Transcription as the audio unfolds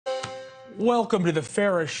Welcome to the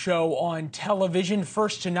fairest show on television.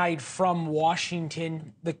 First tonight from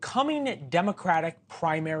Washington, the coming Democratic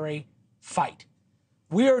primary fight.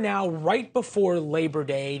 We are now right before Labor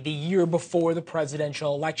Day, the year before the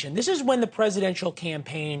presidential election. This is when the presidential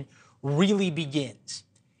campaign really begins.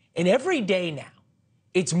 And every day now,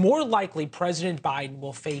 it's more likely President Biden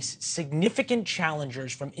will face significant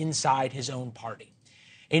challengers from inside his own party.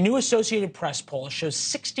 A new Associated Press poll shows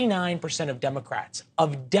 69% of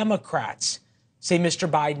Democrats say Mr.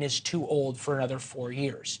 Biden is too old for another 4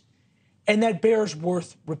 years. And that bears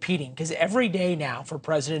worth repeating, because every day now for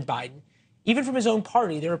President Biden, even from his own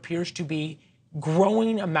party, there appears to be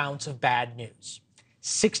growing amounts of bad news.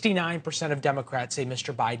 69% of Democrats say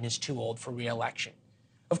Mr. Biden is too old for reelection.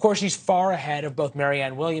 Of course, he's far ahead of both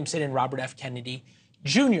Marianne Williamson and Robert F. Kennedy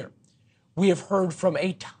Jr. We have heard from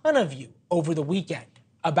a ton of you over the weekend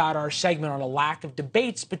about our segment on a lack of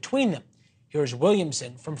debates between them. Here's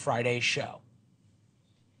Williamson from Friday's show.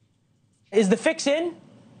 Is the fix in?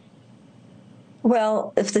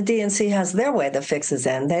 Well, if the DNC has their way, the fix is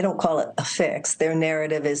in. They don't call it a fix. Their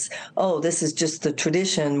narrative is, oh, this is just the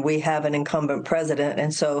tradition. We have an incumbent president,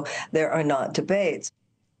 and so there are not debates.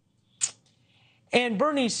 And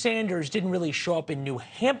Bernie Sanders didn't really show up in New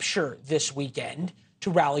Hampshire this weekend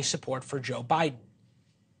to rally support for Joe Biden.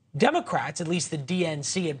 Democrats, at least the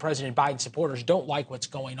DNC and President Biden supporters, don't like what's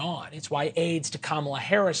going on. It's why aides to Kamala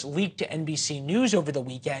Harris leaked to NBC News over the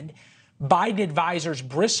weekend. Biden advisors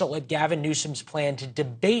bristle at Gavin Newsom's plan to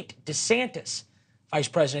debate DeSantis. Vice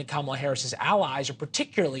President Kamala Harris's allies are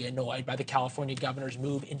particularly annoyed by the California governor's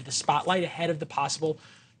move into the spotlight ahead of the possible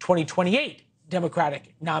 2028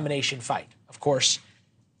 Democratic nomination fight. Of course,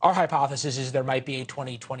 our hypothesis is there might be a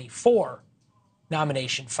 2024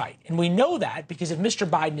 nomination fight. And we know that because if Mr.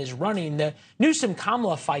 Biden is running, the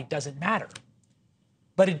Newsom-Kamala fight doesn't matter.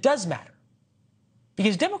 But it does matter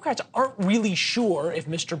because Democrats aren't really sure if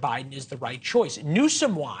Mr. Biden is the right choice.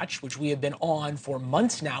 Newsom Watch, which we have been on for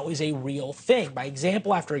months now, is a real thing. By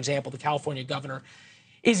example after example, the California governor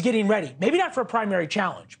is getting ready, maybe not for a primary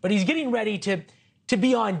challenge, but he's getting ready to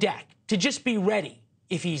be on deck, to just be ready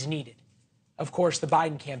if he's needed. Of course, the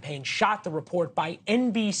Biden campaign shot the report by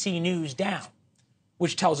NBC News down,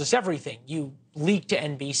 which tells us everything. You leak to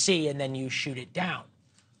NBC and then you shoot it down.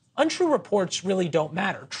 Untrue reports really don't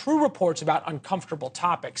matter. True reports about uncomfortable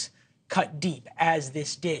topics cut deep, as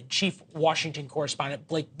this did. Chief Washington correspondent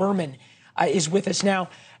Blake Burman is with us now.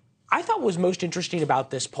 I thought what was most interesting about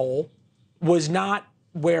this poll was not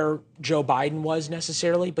where Joe Biden was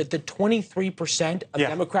necessarily, but the 23% of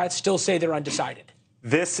Democrats still say they're undecided.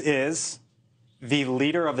 This is the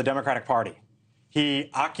leader of the Democratic Party. He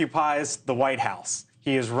occupies the White House.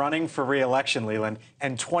 He is running for re-election, Leland,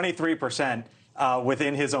 and 23%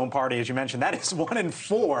 within his own party, as you mentioned. That is 1 in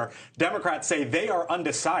 4 Democrats say they are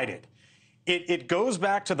undecided. It goes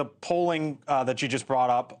back to the polling that you just brought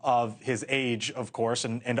up of his age, of course,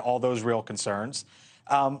 and all those real concerns.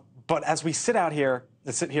 But as we sit here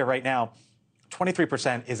right now,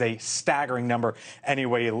 23% is a staggering number any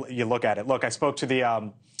way you look at it. Look, I spoke to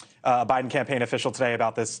the Biden campaign official today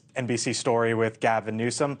about this NBC story with Gavin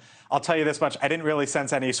Newsom. I'll tell you this much. I didn't really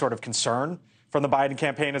sense any sort of concern from the Biden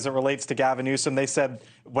campaign as it relates to Gavin Newsom. They said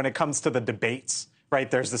when it comes to the debates, right,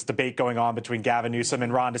 there's this debate going on between Gavin Newsom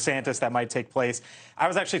and Ron DeSantis that might take place. I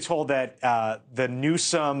was actually told that the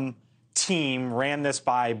Newsom team ran this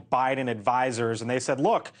by Biden advisors, and they said,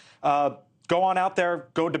 look, go on out there,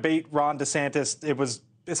 go debate Ron DeSantis. It was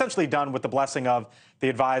essentially done with the blessing of the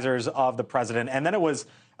advisors of the president. And then it was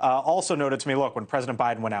also noted to me, look, when President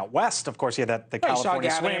Biden went out west, of course, he had the California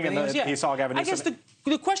swing, and he saw Gavin Newsom. I guess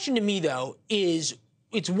the question to me, though, is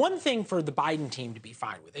it's one thing for the Biden team to be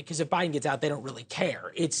fine with it, because if Biden gets out, they don't really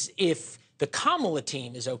care. It's if the Kamala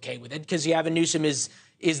team is okay with it, because Gavin Newsom is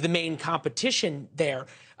the main competition there.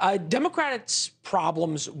 Democrats'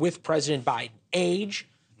 problems with President Biden, age,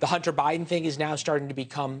 the Hunter Biden thing is now starting to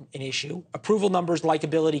become an issue. Approval numbers,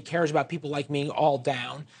 likability, cares about people like me, all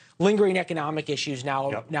down. Lingering economic issues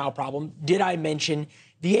now a problem. Did I mention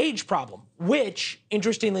the age problem, which,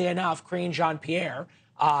 interestingly enough, Karine Jean-Pierre,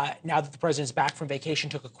 now that the president's back from vacation,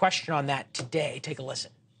 took a question on that today. Take a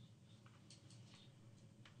listen.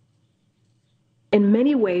 In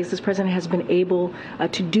many ways, this president has been able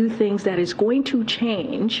to do things that is going to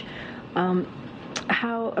change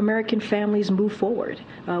how American families move forward,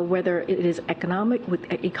 whether it is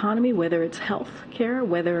economy, whether it's health care,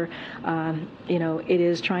 whether it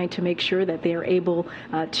is trying to make sure that they are able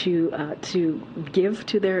to give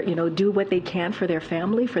to their, do what they can for their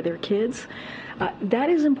family, for their kids. That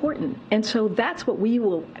is important. And so that's what we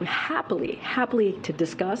will happily to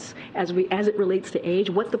discuss as it relates to age,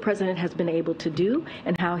 what the president has been able to do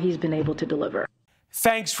and how he's been able to deliver.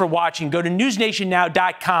 Thanks for watching. Go to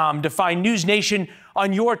newsnationnow.com to find NewsNation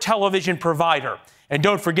on your television provider. And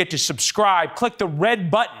don't forget to subscribe. Click the red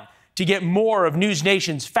button to get more of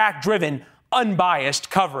NewsNation's fact-driven, unbiased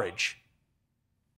coverage.